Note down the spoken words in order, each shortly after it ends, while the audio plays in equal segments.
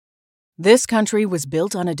This country was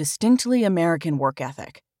built on a distinctly American work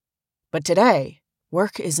ethic. But today,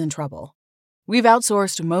 work is in trouble. We've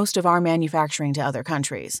outsourced most of our manufacturing to other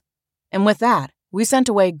countries. And with that, we sent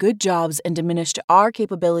away good jobs and diminished our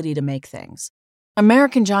capability to make things.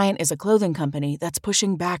 American Giant is a clothing company that's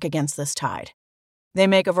pushing back against this tide. They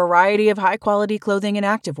make a variety of high-quality clothing and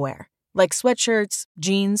activewear, like sweatshirts,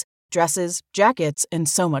 jeans, dresses, jackets, and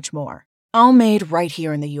so much more. All made right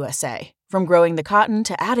here in the USA, from growing the cotton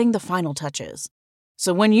to adding the final touches.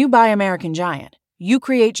 So when you buy American Giant, you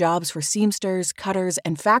create jobs for seamsters, cutters,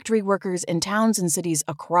 and factory workers in towns and cities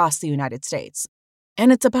across the United States.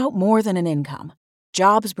 And it's about more than an income.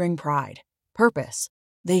 Jobs bring pride, purpose.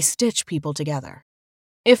 They stitch people together.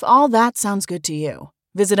 If all that sounds good to you,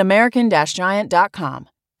 visit American-Giant.com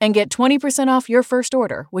and get 20% off your first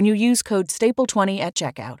order when you use code STAPLE20 at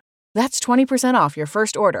checkout. That's 20% off your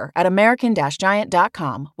first order at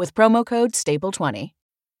American-Giant.com with promo code STAPLE20.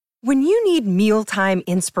 When you need mealtime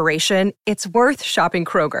inspiration, it's worth shopping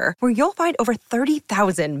Kroger, where you'll find over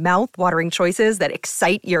 30,000 mouth-watering choices that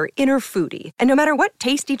excite your inner foodie. And no matter what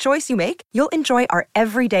tasty choice you make, you'll enjoy our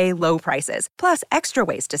everyday low prices, plus extra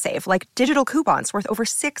ways to save, like digital coupons worth over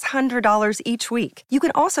 $600 each week. You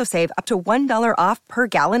can also save up to $1 off per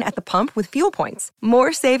gallon at the pump with fuel points.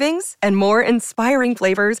 More savings and more inspiring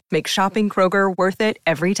flavors make shopping Kroger worth it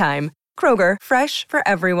every time. Kroger, fresh for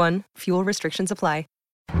everyone. Fuel restrictions apply.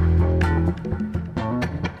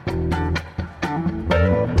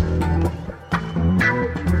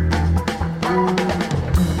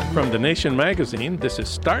 From The Nation magazine, this is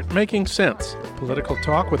Start Making Sense, political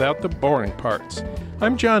talk without the boring parts.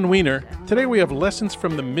 I'm John Wiener. Today we have lessons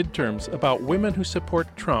from the midterms about women who support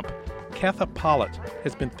Trump. Katha Pollitt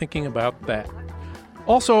has been thinking about that.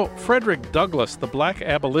 Also, Frederick Douglass, the black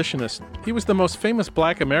abolitionist, he was the most famous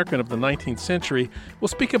black American of the 19th century. We'll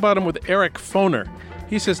speak about him with Eric Foner.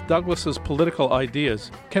 He says Douglass's political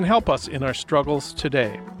ideas can help us in our struggles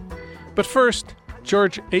today. But first,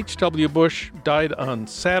 George H.W. Bush died on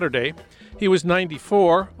Saturday. He was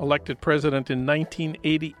 94, elected president in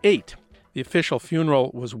 1988. The official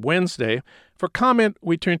funeral was Wednesday. For comment,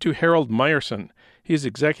 we turn to Harold Meyerson. He's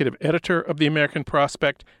executive editor of the American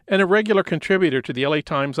Prospect and a regular contributor to the LA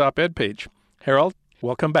Times op-ed page. Harold,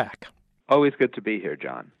 welcome back. Always good to be here,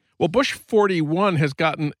 John. Well, Bush 41 has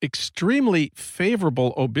gotten extremely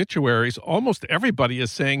favorable obituaries. Almost everybody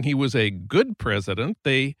is saying he was a good president.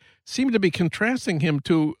 They seem to be contrasting him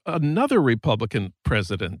to another Republican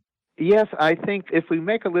president. Yes, I think if we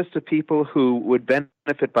make a list of people who would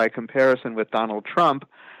benefit by comparison with Donald Trump,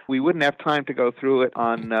 we wouldn't have time to go through it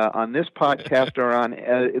on this podcast or on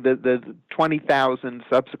the 20,000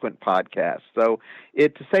 subsequent podcasts. So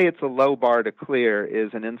to say it's a low bar to clear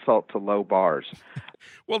is an insult to low bars.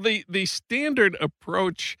 Well, the standard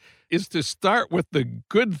approach is to start with the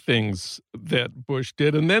good things that Bush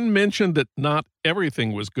did and then mention that not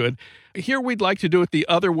everything was good. Here we'd like to do it the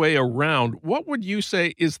other way around. What would you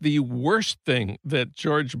say is the worst thing that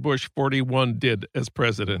George Bush 41 did as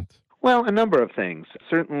president? Well, a number of things.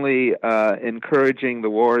 Certainly encouraging the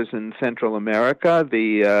wars in Central America,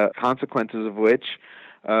 the consequences of which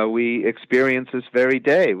we experience this very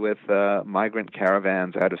day with migrant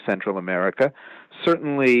caravans out of Central America.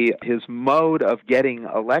 Certainly his mode of getting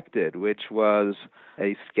elected, which was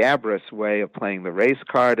a scabrous way of playing the race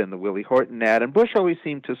card and the Willie Horton ad. And Bush always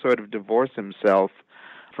seemed to sort of divorce himself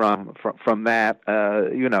from that.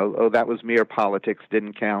 That was mere politics,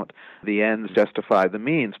 didn't count. The ends justify the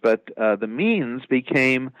means. But the means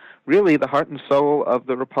became really the heart and soul of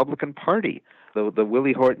the Republican Party. The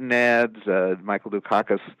Willie Horton ads, Michael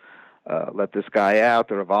Dukakis let this guy out,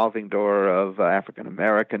 the revolving door of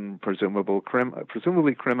African-American,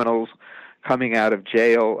 presumably criminals coming out of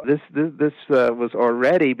jail. This was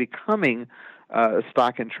already becoming a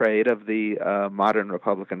stock and trade of the modern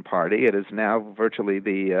Republican Party. It is now virtually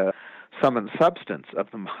the sum and substance of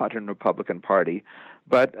the modern Republican Party.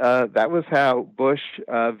 But that was how Bush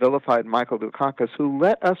vilified Michael Dukakis, who,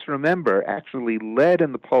 let us remember, actually led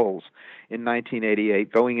in the polls in 1988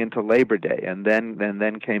 going into Labor Day, and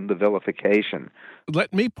then came the vilification.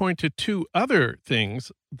 Let me point to two other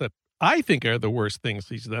things that I think are the worst things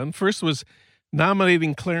he's done. First was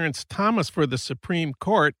nominating Clarence Thomas for the Supreme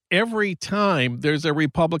Court. Every time there's a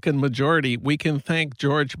Republican majority, we can thank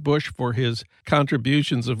George Bush for his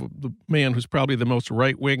contributions of the man who's probably the most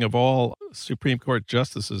right-wing of all Supreme Court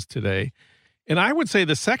justices today. And I would say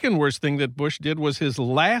the second worst thing that Bush did was his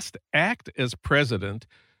last act as president,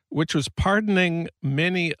 which was pardoning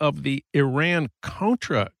many of the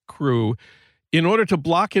Iran-Contra crew in order to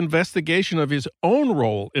block investigation of his own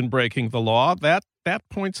role in breaking the law. That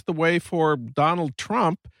points the way for Donald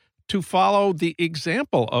Trump to follow the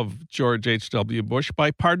example of George H.W. Bush by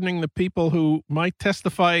pardoning the people who might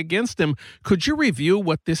testify against him. Could you review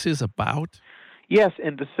what this is about? Yes,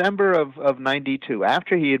 in December of 92,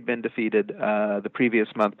 after he had been defeated the previous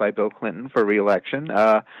month by Bill Clinton for re-election,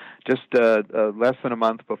 just less than a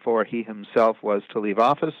month before he himself was to leave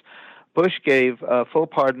office, Bush gave full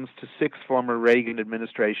pardons to 6 former Reagan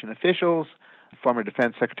administration officials, former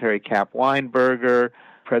Defense Secretary Cap Weinberger,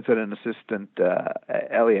 President Assistant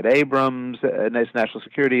Elliott Abrams, National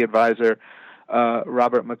Security Advisor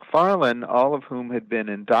Robert McFarlane, all of whom had been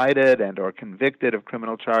indicted and or convicted of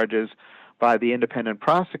criminal charges by the independent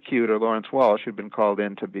prosecutor, Lawrence Walsh, who'd been called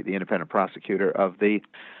in to be the independent prosecutor of the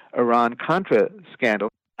Iran-Contra scandal.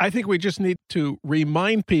 I think we just need to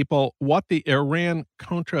remind people what the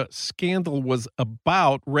Iran-Contra scandal was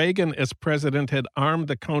about. Reagan, as president, had armed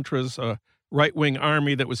the Contras, right-wing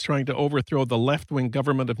army that was trying to overthrow the left-wing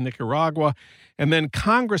government of Nicaragua. And then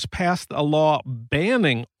Congress passed a law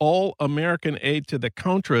banning all American aid to the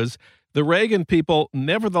Contras. The Reagan people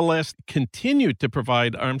nevertheless continued to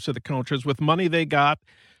provide arms to the Contras with money they got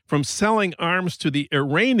from selling arms to the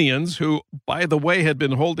Iranians, who, by the way, had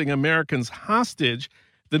been holding Americans hostage.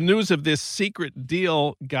 The news of this secret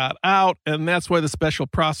deal got out, and that's why the special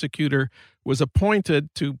prosecutor was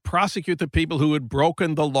appointed to prosecute the people who had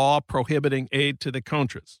broken the law prohibiting aid to the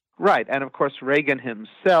Contras. Right, and of course Reagan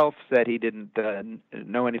himself said he didn't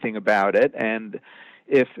know anything about it, and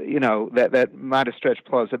if, that might have stretched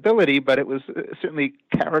plausibility, but it was certainly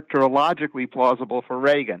characterologically plausible for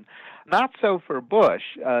Reagan. Not so for Bush.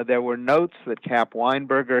 There were notes that Cap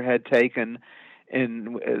Weinberger had taken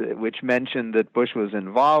which mentioned that Bush was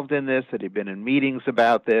involved in this, that he'd been in meetings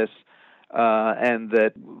about this, and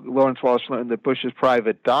that Lawrence Walsh learned that Bush's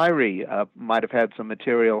private diary might have had some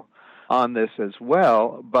material on this as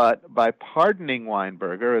well. But by pardoning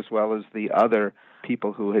Weinberger, as well as the other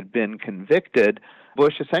people who had been convicted,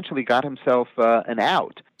 Bush essentially got himself an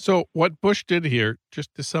out. So what Bush did here,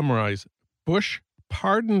 just to summarize, Bush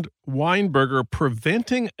pardoned Weinberger,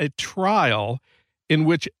 preventing a trial in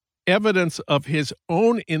which evidence of his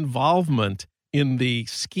own involvement in the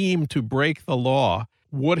scheme to break the law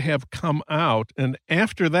would have come out. And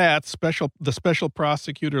after that, the special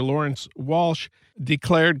prosecutor Lawrence Walsh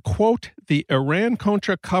declared, quote, the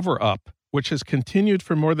Iran-Contra cover-up, which has continued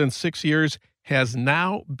for more than 6 years, has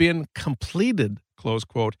now been completed, close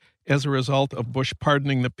quote, as a result of Bush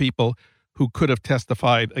pardoning the people who could have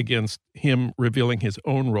testified against him, revealing his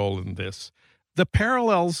own role in this. The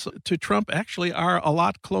parallels to Trump actually are a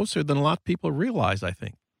lot closer than a lot of people realize, I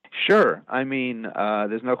think. Sure. I mean,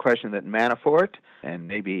 there's no question that Manafort and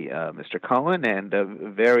maybe Mr. Cohen and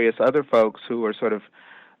various other folks who are sort of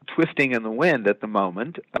twisting in the wind at the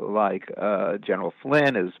moment, like General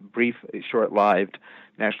Flynn, his brief, short-lived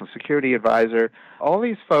national security advisor, all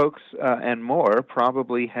these folks and more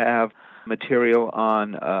probably have material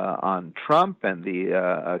on Trump and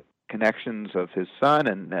the connections of his son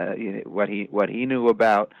and what he knew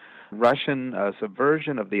about Russian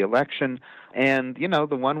subversion of the election. And,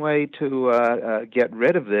 the one way to get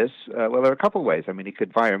rid of this, well, there are a couple ways. I mean, he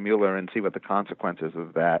could fire Mueller and see what the consequences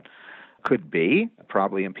of that could be,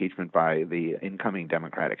 probably impeachment by the incoming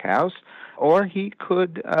Democratic House, or he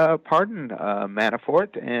could pardon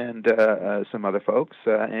Manafort and some other folks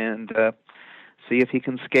and see if he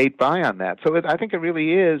can skate by on that. So I think it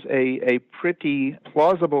really is a pretty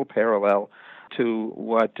plausible parallel to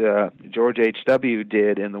what George H.W.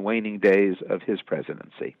 did in the waning days of his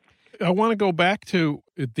presidency. I want to go back to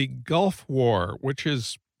the Gulf War, which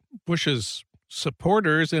is Bush's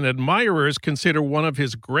supporters and admirers consider one of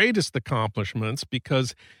his greatest accomplishments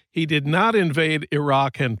because he did not invade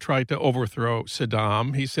Iraq and try to overthrow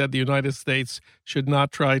Saddam. He said the United States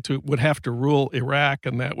would have to rule Iraq,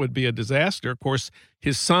 and that would be a disaster. Of course,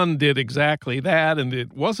 his son did exactly that, and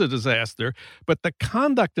it was a disaster. But the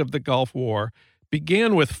conduct of the Gulf War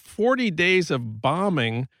began with 40 days of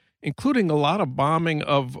bombing, including a lot of bombing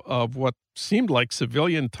of what seemed like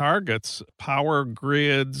civilian targets, power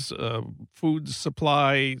grids, food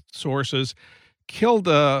supply sources, killed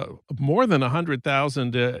more than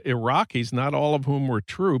 100,000 Iraqis, not all of whom were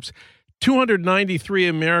troops. 293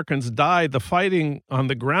 Americans died. The fighting on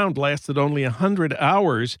the ground lasted only 100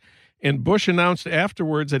 hours, and Bush announced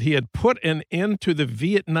afterwards that he had put an end to the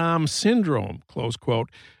Vietnam syndrome, close quote.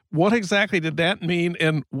 What exactly did that mean,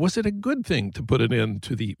 and was it a good thing to put an end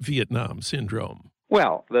to the Vietnam syndrome?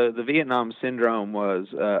 Well, the Vietnam syndrome was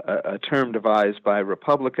a term devised by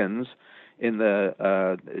Republicans in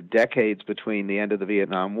the decades between the end of the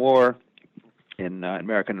Vietnam War in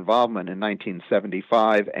American involvement in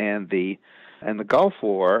 1975 and the and the Gulf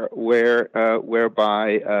War,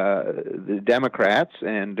 whereby the Democrats,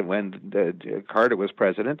 and when Carter was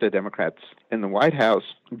president, the Democrats in the White House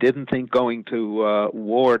didn't think going to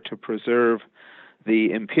war to preserve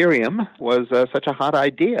the imperium was such a hot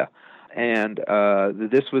idea. And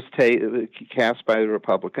this was cast by the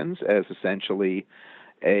Republicans as essentially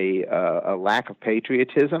a lack of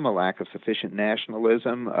patriotism, a lack of sufficient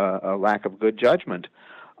nationalism, a lack of good judgment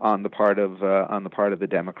on the part of the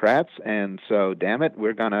Democrats. And so, damn it,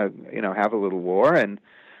 we're going to have a little war. And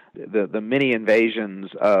the mini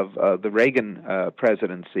invasions of the Reagan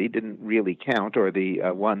presidency didn't really count, or the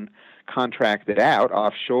one contracted out,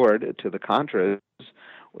 offshored to the Contras,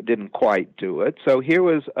 didn't quite do it. So here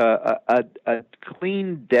was a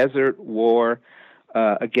clean desert war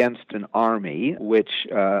against an army, which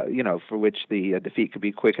for which the defeat could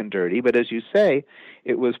be quick and dirty. But as you say,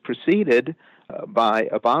 it was preceded by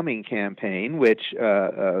a bombing campaign, which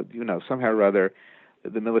somehow or other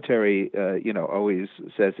the military always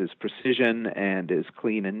says is precision and is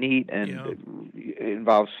clean and neat and it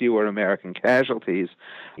involves fewer American casualties.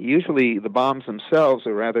 Usually the bombs themselves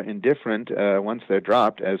are rather indifferent once they're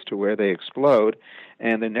dropped as to where they explode,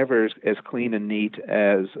 and they're never as clean and neat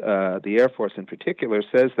as the Air Force in particular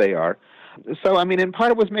says they are. So, I mean, in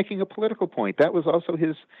part it was making a political point. That was also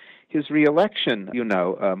his reelection,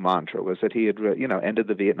 mantra, was that he had, ended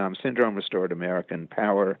the Vietnam Syndrome, restored American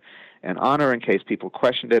power and honor in case people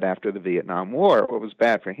questioned it after the Vietnam War. What was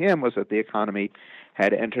bad for him was that the economy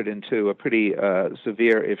had entered into a pretty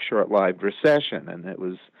severe, if short-lived, recession, and it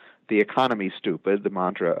was the economy stupid, the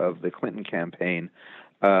mantra of the Clinton campaign,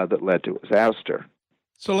 that led to his ouster.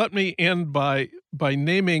 So let me end by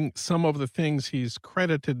naming some of the things he's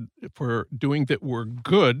credited for doing that were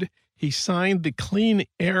good. He signed the Clean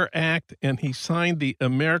Air Act, and he signed the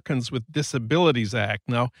Americans with Disabilities Act.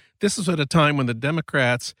 Now, this is at a time when the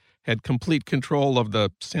Democrats had complete control of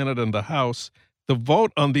the Senate and the House. The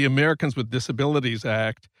vote on the Americans with Disabilities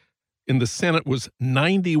Act in the Senate was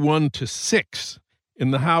 91-6.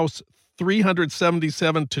 In the House,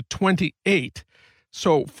 377-28.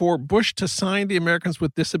 So for Bush to sign the Americans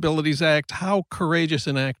with Disabilities Act, how courageous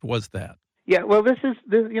an act was that? Yeah, well, this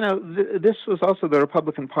was also the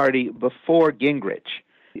Republican Party before Gingrich.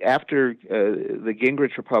 After the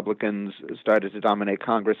Gingrich Republicans started to dominate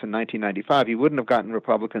Congress in 1995, you wouldn't have gotten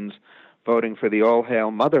Republicans voting for the All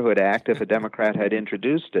Hail Motherhood Act if a Democrat had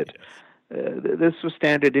introduced it. This was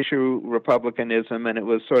standard issue Republicanism, and it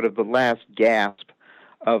was sort of the last gasp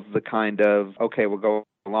of the kind of, okay, we'll go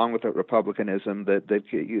along with the Republicanism that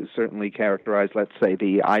you certainly characterized, let's say,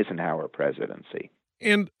 the Eisenhower presidency.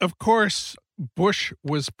 And, of course, Bush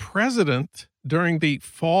was president during the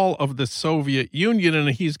fall of the Soviet Union, and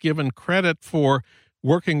he's given credit for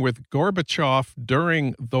working with Gorbachev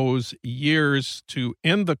during those years to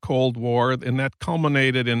end the Cold War, and that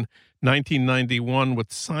culminated in 1991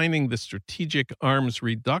 with signing the Strategic Arms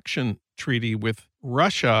Reduction Treaty with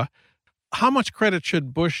Russia. How much credit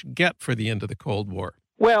should Bush get for the end of the Cold War?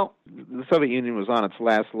 Well, the Soviet Union was on its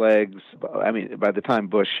last legs. I mean, by the time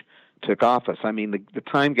Bush took office, I mean, the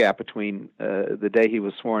time gap between the day he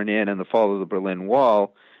was sworn in and the fall of the Berlin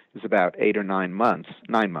Wall is about 8 or 9 months,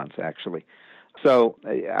 9 months, actually. So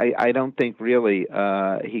I don't think really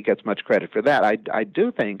he gets much credit for that. I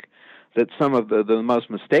do think that some of the most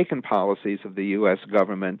mistaken policies of the U.S.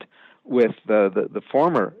 government with the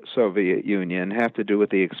former Soviet Union have to do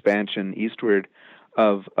with the expansion eastward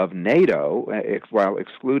of NATO while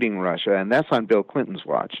excluding Russia, and that's on Bill Clinton's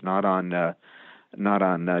watch, not on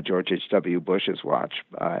George H.W. Bush's watch.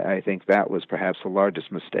 I think that was perhaps the largest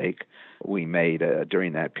mistake we made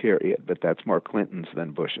during that period, but that's more Clinton's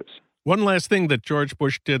than Bush's. One last thing that George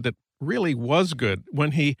Bush did that really was good,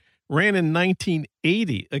 when he ran in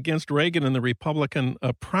 1980 against Reagan in the Republican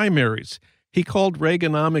primaries, he called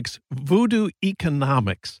Reaganomics voodoo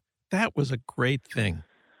economics. That was a great thing.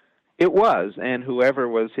 It was, and whoever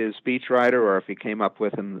was his speechwriter, or if he came up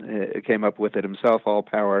with it himself, all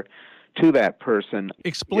power to that person.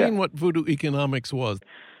 Explain what voodoo economics was.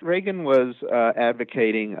 Reagan was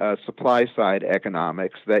advocating supply-side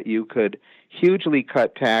economics, that you could hugely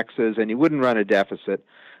cut taxes and you wouldn't run a deficit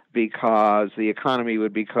because the economy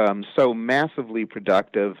would become so massively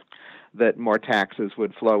productive that more taxes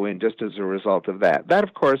would flow in just as a result of that. That,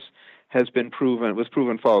 of course, was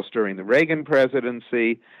proven false during the Reagan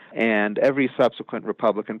presidency and every subsequent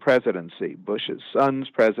Republican presidency, Bush's son's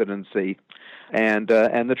presidency, and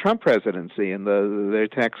the Trump presidency, and their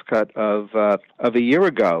tax cut of a year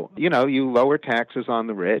ago. You lower taxes on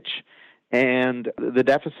the rich, and the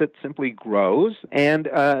deficit simply grows, and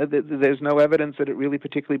there's no evidence that it really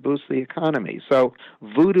particularly boosts the economy. So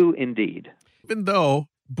voodoo indeed. Even though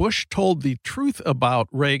Bush told the truth about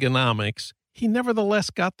Reaganomics, he nevertheless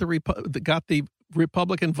got the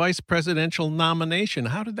Republican vice presidential nomination.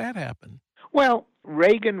 How did that happen? Well,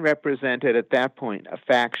 Reagan represented at that point a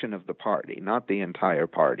faction of the party, not the entire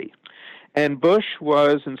party. And Bush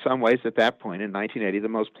was, in some ways, at that point in 1980, the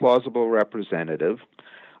most plausible representative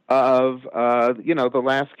of, the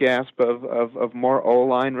last gasp of more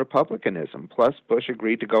old-line republicanism. Plus, Bush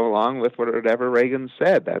agreed to go along with whatever Reagan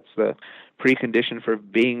said. That's the precondition for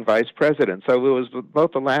being vice president. So it was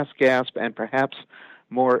both the last gasp and perhaps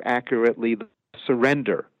more accurately the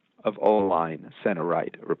surrender of old-line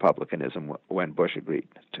center-right republicanism when Bush agreed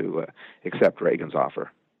to accept Reagan's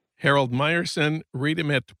offer. Harold Meyerson, read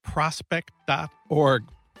him at prospect.org.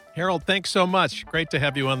 Harold, thanks so much. Great to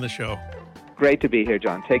have you on the show. Great to be here,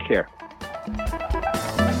 John. Take care.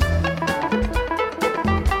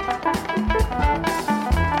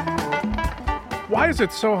 Why is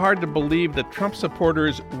it so hard to believe that Trump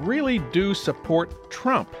supporters really do support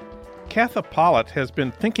Trump? Katha Pollitt has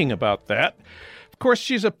been thinking about that. Of course,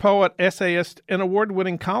 she's a poet, essayist, and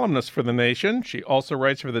award-winning columnist for The Nation. She also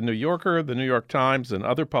writes for The New Yorker, The New York Times, and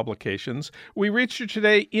other publications. We reached her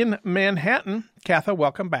today in Manhattan. Katha,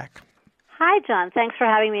 welcome back. Hi, John. Thanks for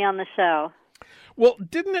having me on the show. Well,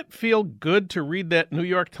 didn't it feel good to read that New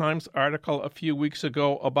York Times article a few weeks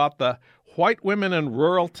ago about the white women in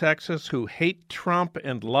rural Texas who hate Trump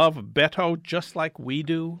and love Beto just like we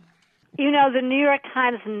do? You know, the New York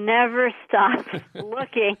Times never stops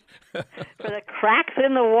looking for the cracks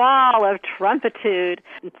in the wall of Trumpitude.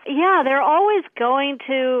 Yeah, they're always going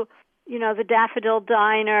to, the Daffodil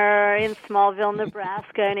Diner in Smallville,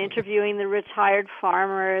 Nebraska, and interviewing the retired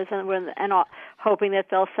farmers and hoping that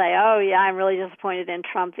they'll say, oh, yeah, I'm really disappointed in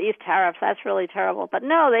Trump. These tariffs, that's really terrible. But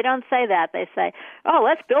no, they don't say that. They say, oh,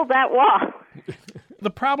 let's build that wall. The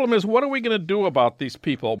problem is, what are we going to do about these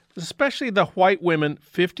people, especially the white women?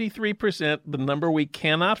 53%, the number we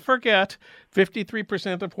cannot forget,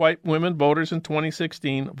 53% of white women voters in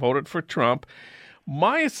 2016 voted for Trump.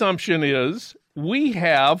 My assumption is we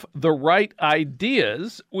have the right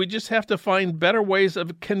ideas. We just have to find better ways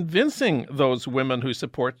of convincing those women who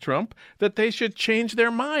support Trump that they should change their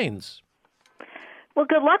minds. Well,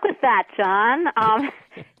 good luck with that, John.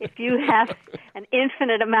 If you have an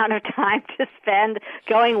infinite amount of time to spend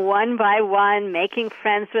going one by one, making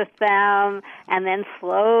friends with them, and then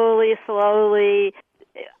slowly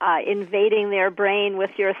invading their brain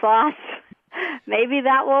with your thoughts, maybe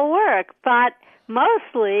that will work. But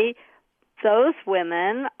mostly, those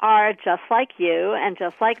women are just like you and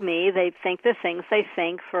just like me. They think the things they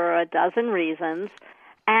think for a dozen reasons.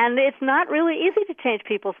 And it's not really easy to change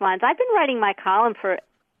people's minds. I've been writing my column for,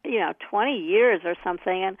 20 years or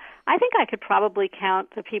something, and I think I could probably count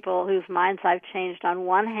the people whose minds I've changed on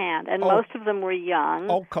one hand, and most of them were young.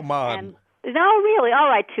 Oh, come on. And, no, really. All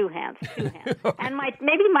right, two hands. Okay. And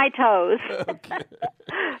maybe my toes. Okay.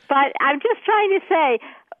 But I'm just trying to say,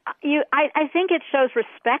 I think it shows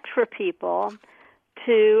respect for people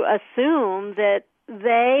to assume that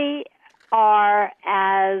they are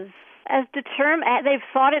as determined, they've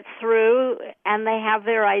thought it through, and they have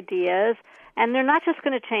their ideas, and they're not just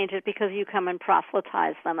going to change it because you come and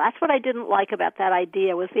proselytize them. That's what I didn't like about that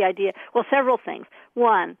idea, several things.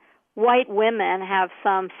 One, white women have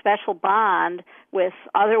some special bond with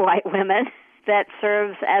other white women that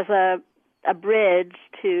serves as a bridge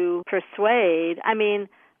to persuade. I mean,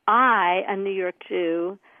 I, a New York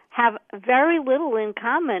Jew, have very little in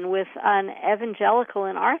common with an evangelical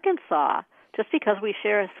in Arkansas, just because we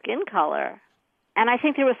share a skin color. And I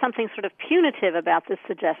think there was something sort of punitive about this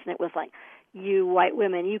suggestion. It was like, you white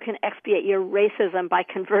women, you can expiate your racism by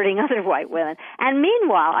converting other white women. And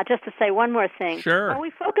meanwhile, just to say one more thing. Sure. While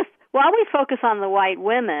we focus on the white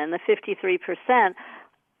women, the 53%,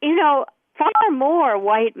 far more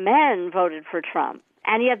white men voted for Trump.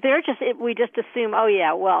 And yet we just assume, oh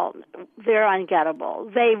yeah, well, they're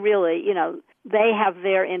ungettable. They really, they have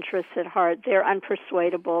their interests at heart. They're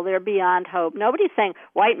unpersuadable. They're beyond hope. Nobody's saying,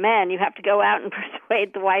 white men, you have to go out and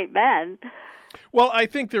persuade the white men. Well, I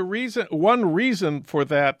think one reason for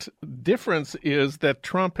that difference is that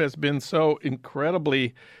Trump has been so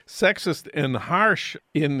incredibly sexist and harsh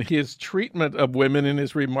in his treatment of women, in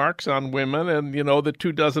his remarks on women. And, the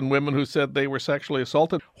 24 women who said they were sexually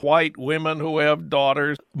assaulted, white women who have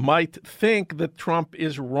daughters, might think that Trump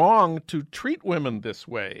is wrong to treat women this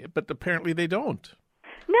way, but apparently they don't.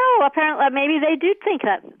 No, apparently maybe they do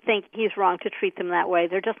think he's wrong to treat them that way.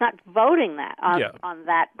 They're just not voting that on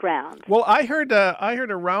that ground. Well, I heard a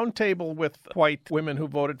roundtable with white women who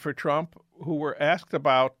voted for Trump who were asked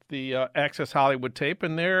about the Access Hollywood tape,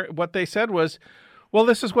 and what they said was, Well,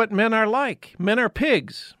 this is what men are like. Men are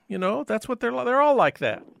pigs. You know, that's what they're all like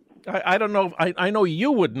that. I don't know. I know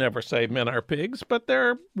you would never say men are pigs, but there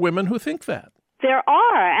are women who think that. There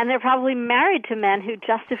are, and they're probably married to men who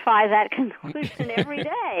justify that conclusion every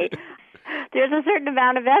day. There's a certain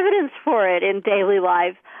amount of evidence for it in daily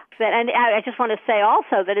life. And I just want to say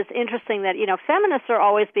also that it's interesting that, feminists are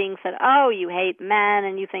always being said, oh, you hate men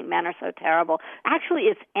and you think men are so terrible. Actually,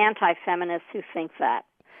 it's anti-feminists who think that.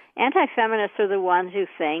 Anti-feminists are the ones who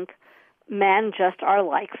think men just are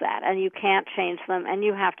like that, and you can't change them, and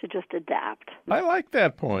you have to just adapt. I like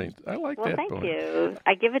that point. Well, thank you.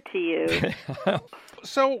 I give it to you.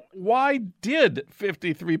 So why did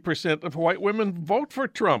 53% of white women vote for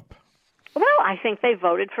Trump? Well, I think they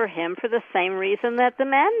voted for him for the same reason that the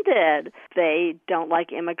men did. They don't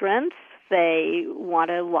like immigrants. They want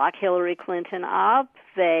to lock Hillary Clinton up.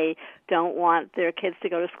 They don't want their kids to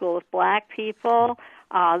go to school with black people.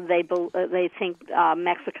 They think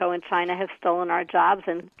Mexico and China have stolen our jobs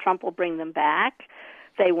and Trump will bring them back.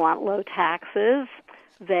 They want low taxes.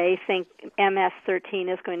 They think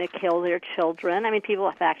MS-13 is going to kill their children. I mean, people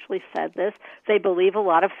have actually said this. They believe a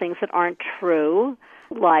lot of things that aren't true,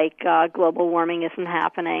 like global warming isn't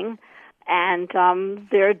happening. And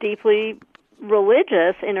they're deeply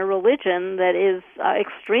religious in a religion that is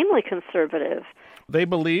extremely conservative. They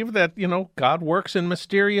believe that, God works in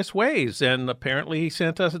mysterious ways, and apparently he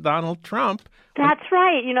sent us Donald Trump. That's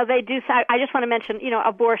right. They do. I just want to mention,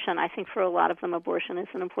 abortion. I think for a lot of them, abortion is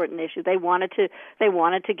an important issue. They wanted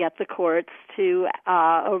to get the courts to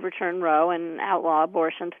overturn Roe and outlaw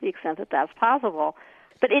abortion to the extent that that's possible.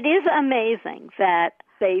 But it is amazing that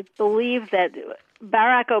they believe that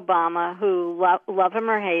Barack Obama, who love him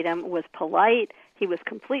or hate him, was polite. He was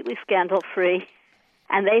completely scandal-free.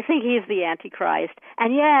 And they think he's the Antichrist.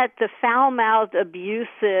 And yet the foul-mouthed,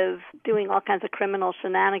 abusive, doing all kinds of criminal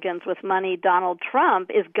shenanigans with money Donald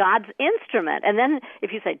Trump is God's instrument. And then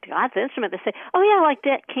if you say God's instrument, they say, oh, yeah, like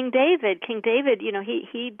King David. King David,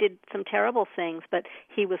 he did some terrible things, but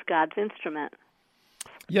he was God's instrument.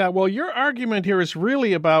 Yeah, well, your argument here is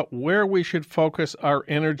really about where we should focus our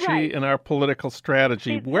energy and our political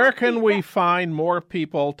strategy. Where can we find more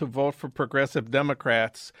people to vote for progressive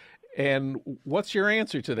Democrats? And what's your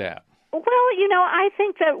answer to that? Well, I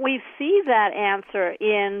think that we see that answer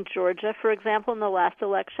in Georgia, for example, in the last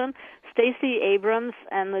election. Stacey Abrams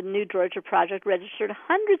and the New Georgia Project registered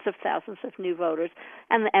hundreds of thousands of new voters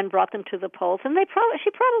and brought them to the polls, and she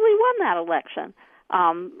probably won that election.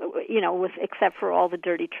 Except for all the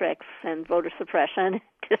dirty tricks and voter suppression,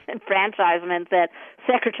 disenfranchisement that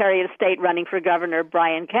Secretary of State running for governor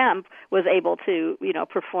Brian Kemp was able to,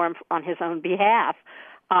 perform on his own behalf.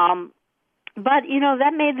 But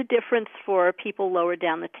that made the difference for people lower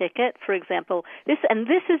down the ticket. For example, this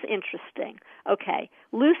is interesting. Okay,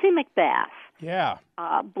 Lucy McBath,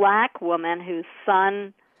 a black woman whose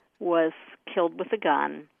son was killed with a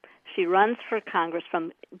gun. She runs for Congress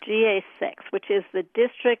from GA6, which is the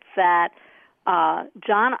district that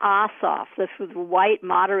John Ossoff, the white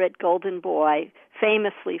moderate golden boy,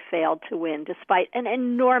 famously failed to win, despite an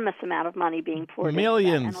enormous amount of money being poured into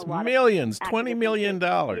that. Millions, $20 million.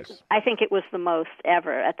 I think it was the most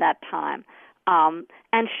ever at that time. And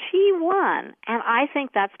she won, and I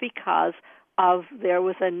think that's because there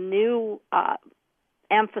was a new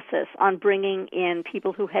emphasis on bringing in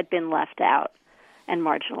people who had been left out and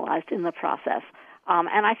marginalized in the process.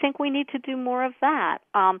 And I think we need to do more of that.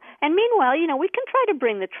 And meanwhile, we can try to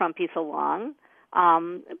bring the Trumpies along,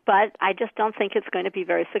 but I just don't think it's going to be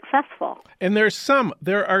very successful. And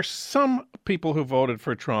there are some people who voted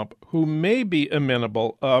for Trump who may be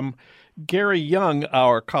amenable. Gary Young,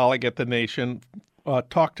 our colleague at The Nation,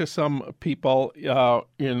 talked to some people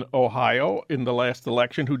in Ohio in the last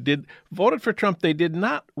election who voted for Trump. They did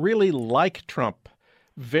not really like Trump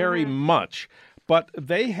very much. But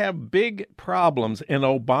they have big problems, and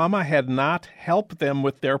Obama had not helped them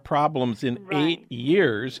with their problems in 8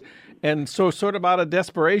 years. And so sort of out of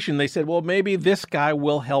desperation, they said, well, maybe this guy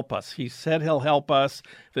will help us. He said he'll help us.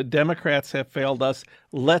 The Democrats have failed us.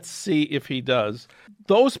 Let's see if he does.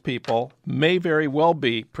 Those people may very well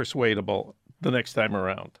be persuadable the next time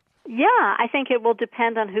around. Yeah, I think it will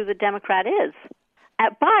depend on who the Democrat is.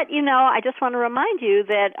 But, I just want to remind you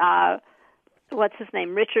that what's his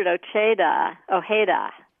name, Richard Ojeda,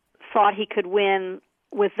 thought he could win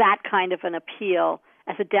with that kind of an appeal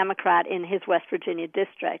as a Democrat in his West Virginia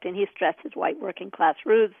district. And he stressed his white working-class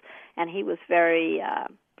roots, and he was very,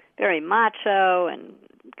 very macho and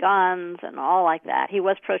guns and all like that. He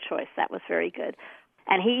was pro-choice. That was very good.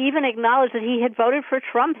 And he even acknowledged that he had voted for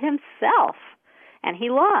Trump himself, and he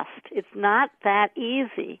lost. It's not that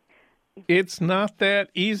easy It's not that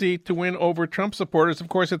easy to win over Trump supporters. Of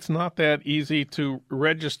course, it's not that easy to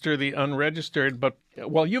register the unregistered, but,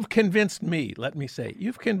 well, you've convinced me, let me say.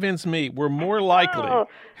 You've convinced me we're more likely.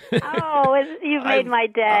 You've made my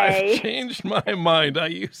day. I've changed my mind. I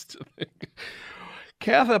used to think.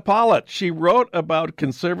 Katha Pollitt, she wrote about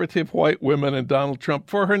conservative white women and Donald Trump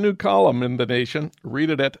for her new column in The Nation. Read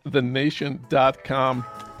it at thenation.com.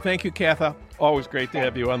 Thank you, Katha. Always great to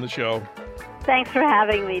have you on the show. Thanks for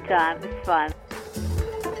having me, John. It was fun.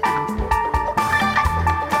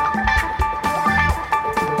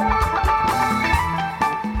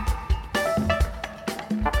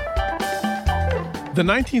 The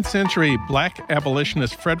 19th century black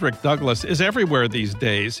abolitionist Frederick Douglass is everywhere these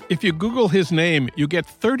days. If you Google his name, you get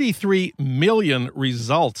 33 million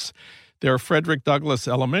results. There are Frederick Douglass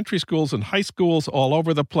elementary schools and high schools all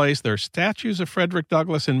over the place. There are statues of Frederick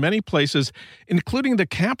Douglass in many places, including the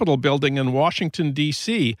Capitol building in Washington,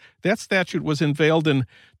 D.C. That statue was unveiled in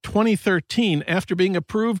 2013 after being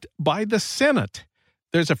approved by the Senate.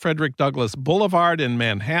 There's a Frederick Douglass Boulevard in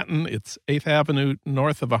Manhattan. It's 8th Avenue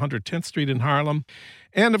north of 110th Street in Harlem.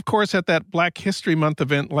 And, of course, at that Black History Month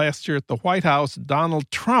event last year at the White House,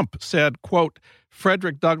 Donald Trump said, quote,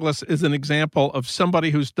 Frederick Douglass is an example of somebody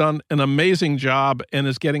who's done an amazing job and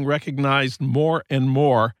is getting recognized more and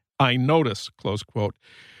more. I notice, close quote.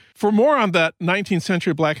 For more on that 19th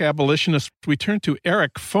century black abolitionist, we turn to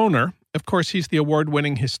Eric Foner. Of course, he's the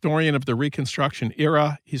award-winning historian of the Reconstruction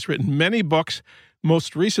era. He's written many books.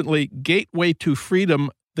 Most recently, Gateway to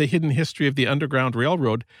Freedom, The Hidden History of the Underground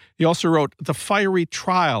Railroad. He also wrote The Fiery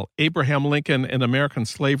Trial, Abraham Lincoln and American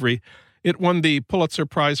Slavery. It won the Pulitzer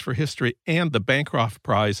Prize for History and the Bancroft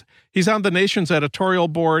Prize. He's on The Nation's editorial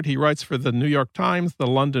board. He writes for the New York Times, the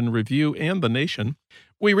London Review, and The Nation.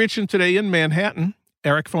 We reach him today in Manhattan.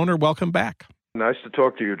 Eric Foner, welcome back. Nice to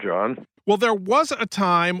talk to you, John. Well, there was a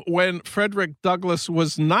time when Frederick Douglass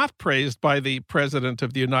was not praised by the President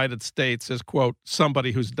of the United States as, quote,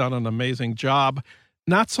 somebody who's done an amazing job.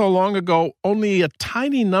 Not so long ago, only a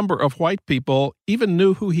tiny number of white people even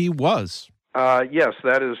knew who he was. Yes,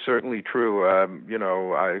 that is certainly true.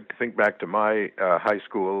 I think back to my high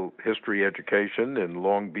school history education in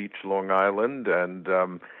Long Beach, Long Island, and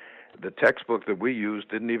the textbook that we used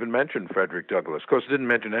didn't even mention Frederick Douglass. Of course, it didn't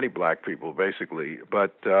mention any black people, basically,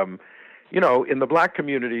 but in the black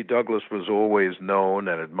community, Douglass was always known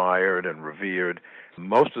and admired and revered.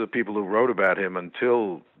 Most of the people who wrote about him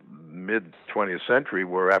until mid-20th century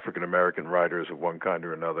were African-American writers of one kind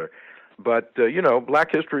or another. But,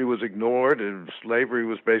 black history was ignored, and slavery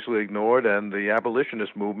was basically ignored, and the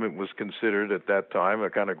abolitionist movement was considered at that time a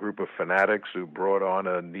kind of group of fanatics who brought on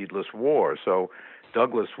a needless war. So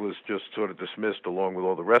Douglass was just sort of dismissed along with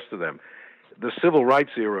all the rest of them. The civil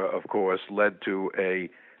rights era, of course, led to a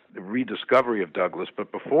rediscovery of Douglass,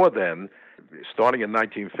 but before then, starting in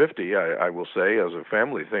 1950, I will say, as a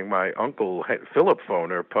family thing, my uncle, Philip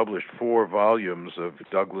Foner, published 4 volumes of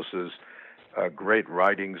Douglass's great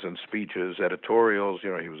writings and speeches, editorials. He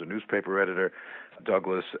was a newspaper editor,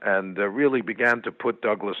 Douglass, and really began to put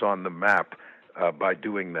Douglass on the map by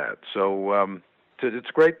doing that. So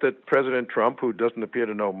it's great that President Trump, who doesn't appear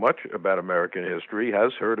to know much about American history,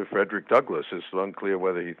 has heard of Frederick Douglass. It's unclear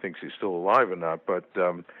whether he thinks he's still alive or not, but,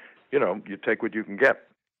 you take what you can get.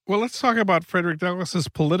 Well, let's talk about Frederick Douglass's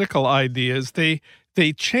political ideas. They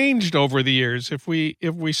changed over the years. If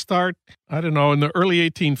we start, in the early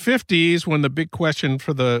 1850s, when the big question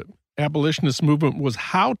for the abolitionist movement was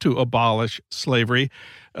how to abolish slavery,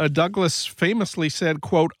 Douglass famously said,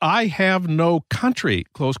 quote, I have no country,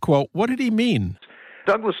 close quote. What did he mean?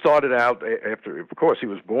 Douglass started out after, of course, he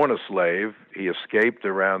was born a slave. He escaped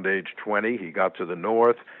around age 20. He got to the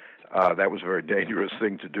North. That was a very dangerous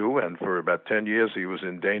thing to do, and for about 10 years he was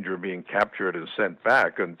in danger of being captured and sent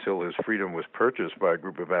back until his freedom was purchased by a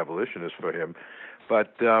group of abolitionists for him.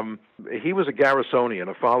 But he was a Garrisonian,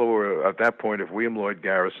 a follower at that point of William Lloyd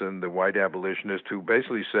Garrison, the white abolitionist, who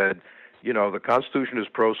basically said, the Constitution is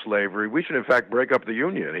pro-slavery. We should, in fact, break up the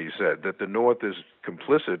Union, he said, that the North is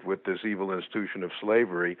complicit with this evil institution of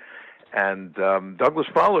slavery. And Douglass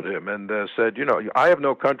followed him and said, I have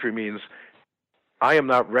no country means I am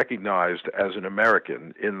not recognized as an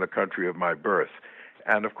American in the country of my birth.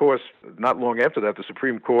 And, of course, not long after that, the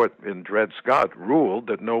Supreme Court in Dred Scott ruled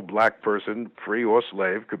that no black person, free or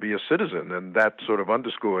slave, could be a citizen, and that sort of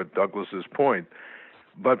underscored Douglass's point.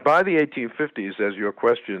 But by the 1850s, as your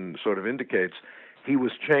question sort of indicates, he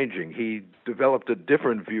was changing. He developed a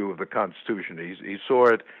different view of the Constitution. He saw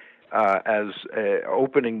it as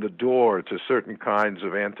opening the door to certain kinds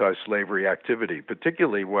of anti-slavery activity,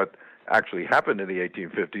 particularly what actually happened in the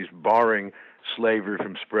 1850s, barring slavery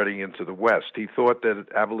from spreading into the West. He thought that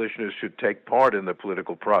abolitionists should take part in the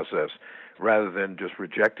political process rather than just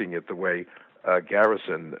rejecting it the way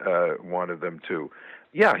Garrison wanted them to.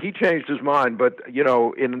 Yeah, he changed his mind, but,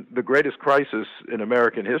 in the greatest crisis in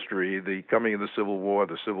American history, the coming of the Civil War,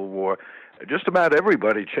 just about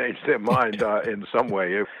everybody changed their mind in some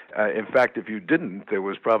way. In fact, if you didn't, there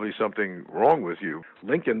was probably something wrong with you.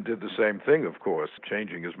 Lincoln did the same thing, of course,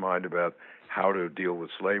 changing his mind about how to deal with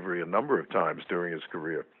slavery a number of times during his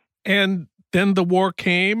career. And then the war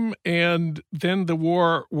came, and then the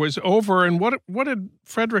war was over. And what did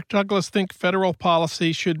Frederick Douglass think federal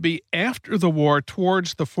policy should be after the war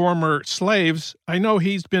towards the former slaves? I know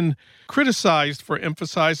he's been criticized for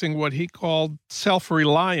emphasizing what he called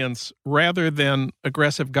self-reliance rather than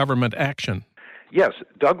aggressive government action. Yes,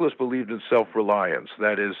 Douglass believed in self-reliance.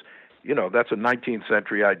 That is, that's a 19th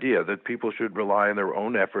century idea that people should rely on their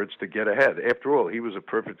own efforts to get ahead. After all, he was a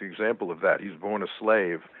perfect example of that. He was born a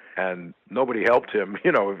slave, and nobody helped him.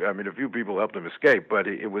 A few people helped him escape, but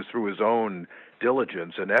it was through his own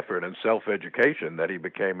diligence and effort and self-education that he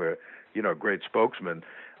became a, great spokesman.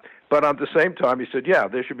 But at the same time, he said,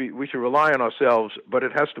 we should rely on ourselves, but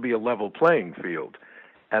it has to be a level playing field.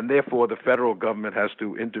 And therefore, the federal government has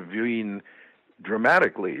to intervene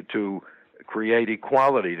dramatically to create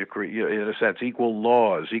equality, to create, in a sense, equal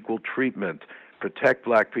laws, equal treatment, protect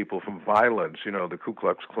black people from violence. The Ku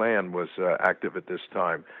Klux Klan was active at this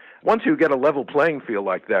time. Once you get a level playing field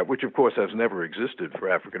like that, which of course has never existed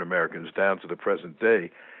for African Americans down to the present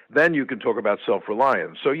day, then you can talk about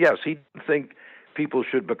self-reliance. So yes, he didn't think people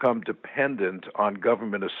should become dependent on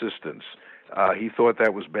government assistance. He thought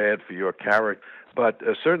that was bad for your character. But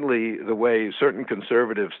certainly the way certain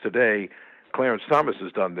conservatives today, Clarence Thomas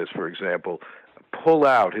has done this, for example, pull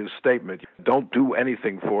out his statement, don't do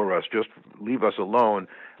anything for us, just leave us alone,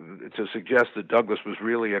 to suggest that Douglass was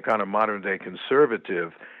really a kind of modern-day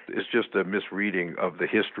conservative is just a misreading of the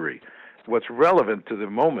history. What's relevant to the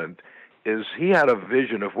moment is he had a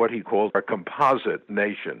vision of what he called a composite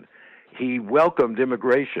nation. He welcomed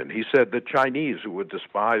immigration. He said the Chinese, who were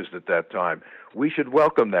despised at that time, we should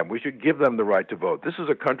welcome them. We should give them the right to vote. This is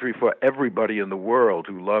a country for everybody in the world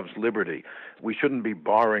who loves liberty. We shouldn't be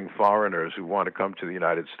barring foreigners who want to come to the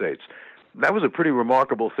United States. That was a pretty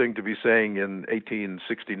remarkable thing to be saying in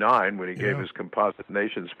 1869 when he gave his Composite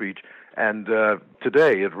Nation speech. And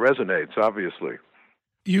today it resonates, obviously.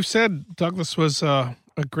 You said Douglass was a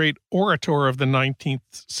great orator of the 19th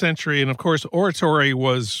century. And of course, oratory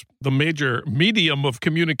was the major medium of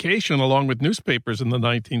communication along with newspapers in the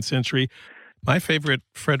 19th century. My favorite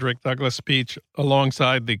Frederick Douglass speech,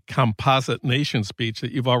 alongside the Composite Nation speech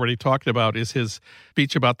that you've already talked about, is his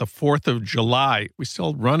speech about the 4th of July. We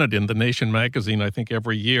still run it in the Nation magazine, I think,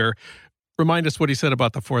 every year. Remind us what he said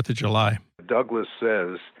about the 4th of July. Douglass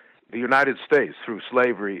says the United States, through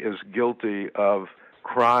slavery, is guilty of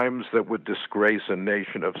crimes that would disgrace a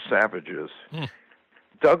nation of savages.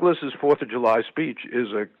 Douglass's 4th of July speech is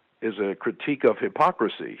a critique of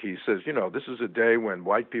hypocrisy. He says, this is a day when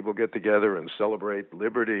white people get together and celebrate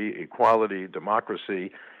liberty, equality,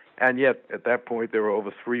 democracy, and yet at that point there were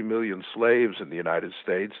over 3 million slaves in the United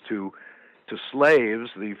States. To slaves,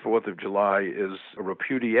 the 4th of July is a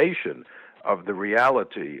repudiation of the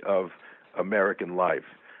reality of American life.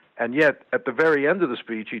 And yet, at the very end of the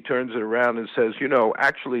speech, he turns it around and says,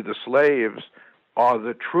 actually the slaves are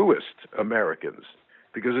the truest Americans,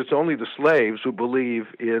 because it's only the slaves who believe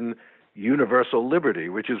in universal liberty,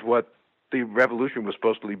 which is what the revolution was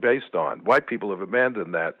supposed to be based on. White people have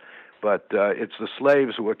abandoned that, but it's the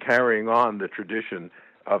slaves who are carrying on the tradition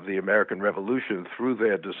of the American Revolution through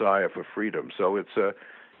their desire for freedom. So it's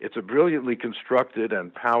a brilliantly constructed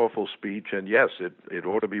and powerful speech, and yes, it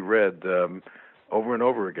ought to be read over and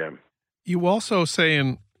over again. You also say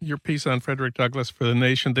in your piece on Frederick Douglass for The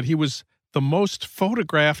Nation that he was the most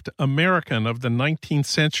photographed American of the 19th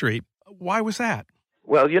century. Why was that?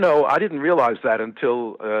 Well, I didn't realize that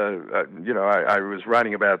until, I was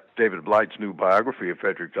writing about David Blight's new biography of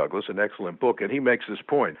Frederick Douglass, an excellent book, and he makes this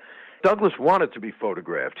point. Douglass wanted to be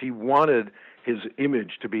photographed. He wanted his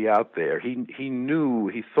image to be out there.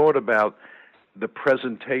 He thought about the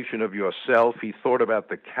presentation of yourself. He thought about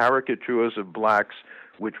the caricatures of blacks,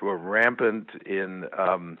 which were rampant in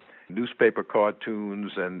newspaper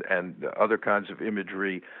cartoons and other kinds of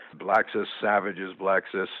imagery, blacks as savages, blacks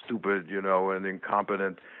as stupid, and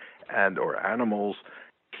incompetent, or animals.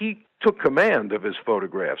 He took command of his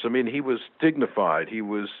photographs. I mean, he was dignified. He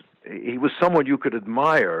was someone you could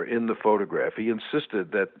admire in the photograph. He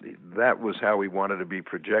insisted that was how he wanted to be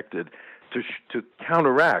projected, to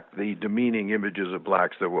counteract the demeaning images of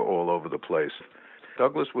blacks that were all over the place.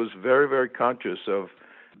 Douglas was very, very conscious of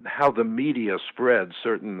how the media spread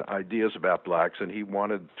certain ideas about blacks, and he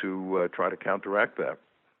wanted to try to counteract that.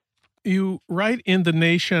 You write in The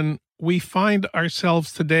Nation, we find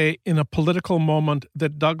ourselves today in a political moment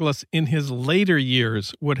that Douglas in his later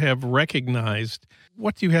years would have recognized.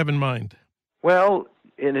 What do you have in mind? Well,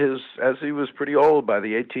 as he was pretty old by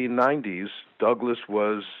the 1890s, Douglas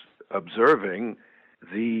was observing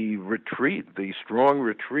the strong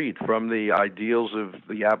retreat from the ideals of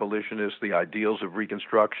the abolitionists, the ideals of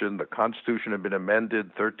Reconstruction. The Constitution had been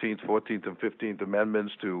amended, 13th, 14th, and 15th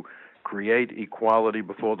Amendments to create equality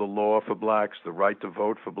before the law for blacks, the right to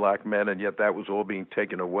vote for black men, and yet that was all being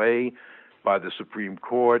taken away by the Supreme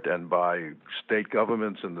Court and by state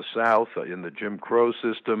governments in the South, in the Jim Crow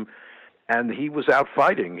system. And he was out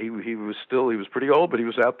fighting. He was pretty old, but he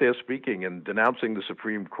was out there speaking and denouncing the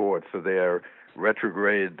Supreme Court for their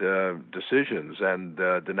retrograde decisions and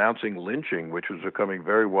denouncing lynching, which was becoming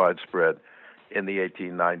very widespread in the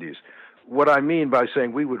 1890s. What I mean by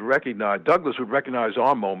saying Douglas would recognize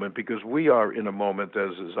our moment, because we are in a moment,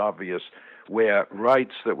 as is obvious, where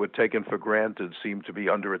rights that were taken for granted seem to be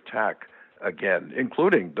under attack again,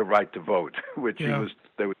 including the right to vote, which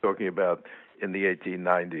they were talking about in the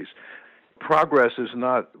 1890s. Progress is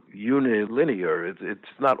not unilinear.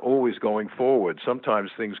 It's not always going forward.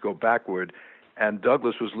 Sometimes things go backward, and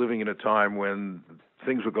Douglas was living in a time when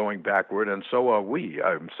things were going backward, and so are we,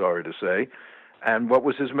 I'm sorry to say. And what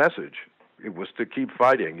was his message? It was to keep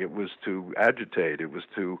fighting. It was to agitate. It was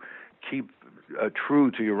to keep true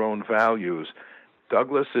to your own values.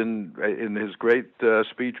 Douglas, in his great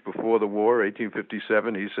speech before the war,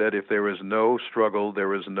 1857, he said, "If there is no struggle,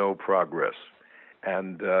 there is no progress."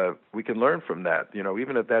 And we can learn from that.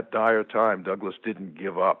 Even at that dire time, Douglas didn't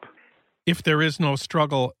give up. If there is no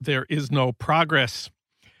struggle, there is no progress.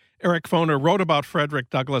 Eric Foner wrote about Frederick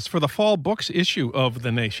Douglass for the fall books issue of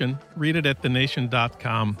The Nation. Read it at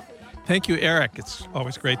thenation.com. Thank you, Eric. It's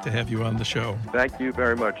always great to have you on the show. Thank you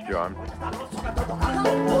very much, John.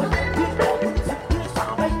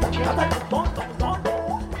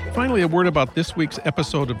 Finally, a word about this week's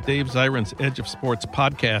episode of Dave Zirin's Edge of Sports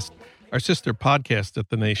podcast, our sister podcast at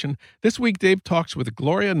The Nation. This week, Dave talks with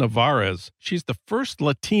Gloria Nevarez. She's the first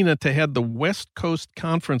Latina to head the West Coast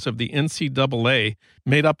Conference of the NCAA,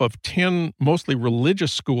 made up of 10 mostly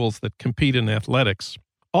religious schools that compete in athletics.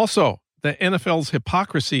 Also, the NFL's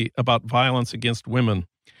hypocrisy about violence against women.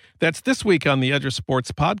 That's this week on the Edge of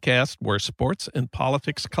Sports podcast, where sports and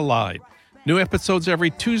politics collide. New episodes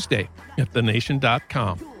every Tuesday at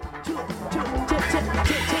thenation.com.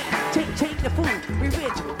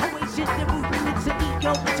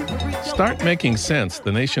 Start Making Sense,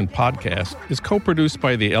 the Nation podcast, is co-produced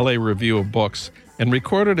by the LA Review of Books and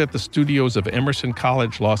recorded at the studios of Emerson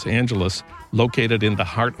College, Los Angeles, located in the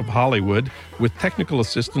heart of Hollywood, with technical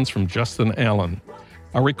assistance from Justin Allen.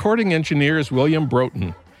 Our recording engineer is William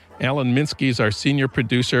Broughton. Alan Minsky is our senior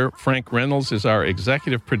producer. Frank Reynolds is our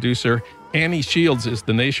executive producer. Annie Shields is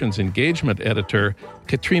The Nation's engagement editor.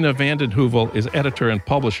 Katrina Vanden Heuvel is editor and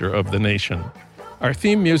publisher of The Nation. Our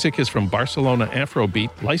theme music is from Barcelona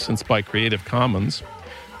Afrobeat, licensed by Creative Commons.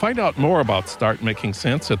 Find out more about Start Making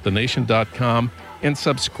Sense at thenation.com and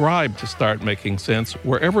subscribe to Start Making Sense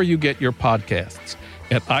wherever you get your podcasts,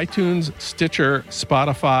 at iTunes, Stitcher,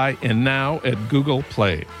 Spotify, and now at Google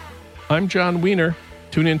Play. I'm John Wiener.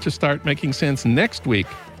 Tune in to Start Making Sense next week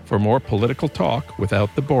for more political talk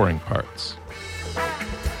without the boring parts.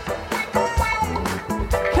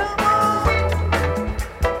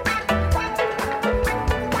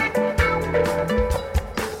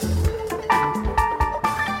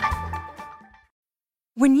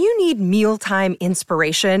 When you need mealtime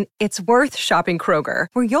inspiration, it's worth shopping Kroger,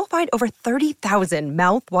 where you'll find over 30,000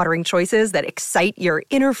 mouth-watering choices that excite your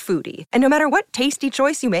inner foodie. And no matter what tasty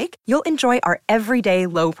choice you make, you'll enjoy our everyday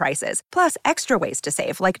low prices, plus extra ways to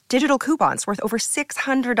save, like digital coupons worth over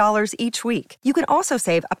 $600 each week. You can also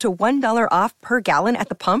save up to $1 off per gallon at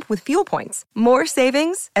the pump with fuel points. More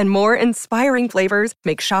savings and more inspiring flavors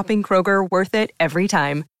make shopping Kroger worth it every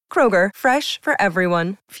time. Kroger, fresh for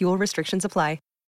everyone. Fuel restrictions apply.